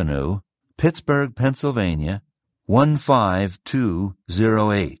Avenue, Pittsburgh, Pennsylvania,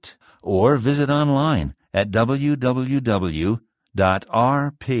 15208. Or visit online at www.rpts.edu.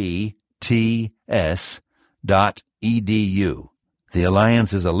 The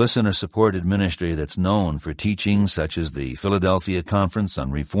Alliance is a listener-supported ministry that's known for teachings such as the Philadelphia Conference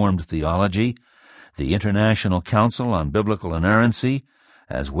on Reformed Theology, the International Council on Biblical Inerrancy,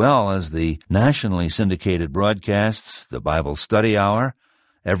 as well as the nationally syndicated broadcasts, the Bible Study Hour,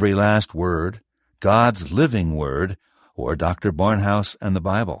 Every Last Word, God's Living Word, or Dr. Barnhouse and the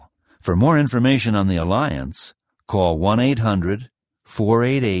Bible. For more information on the Alliance, call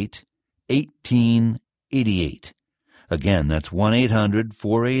 1-800-488-1888. Again, that's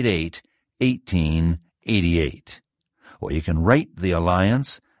 1-800-488-1888. or you can write the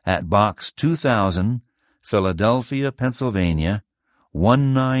Alliance at Box 2000, Philadelphia, Pennsylvania,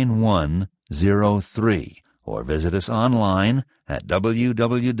 19103, or visit us online at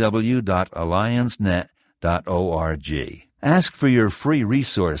www.alliancenet.org. Ask for your free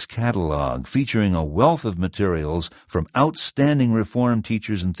resource catalog featuring a wealth of materials from outstanding Reformed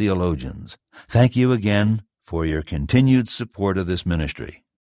teachers and theologians. Thank you again for your continued support of this ministry.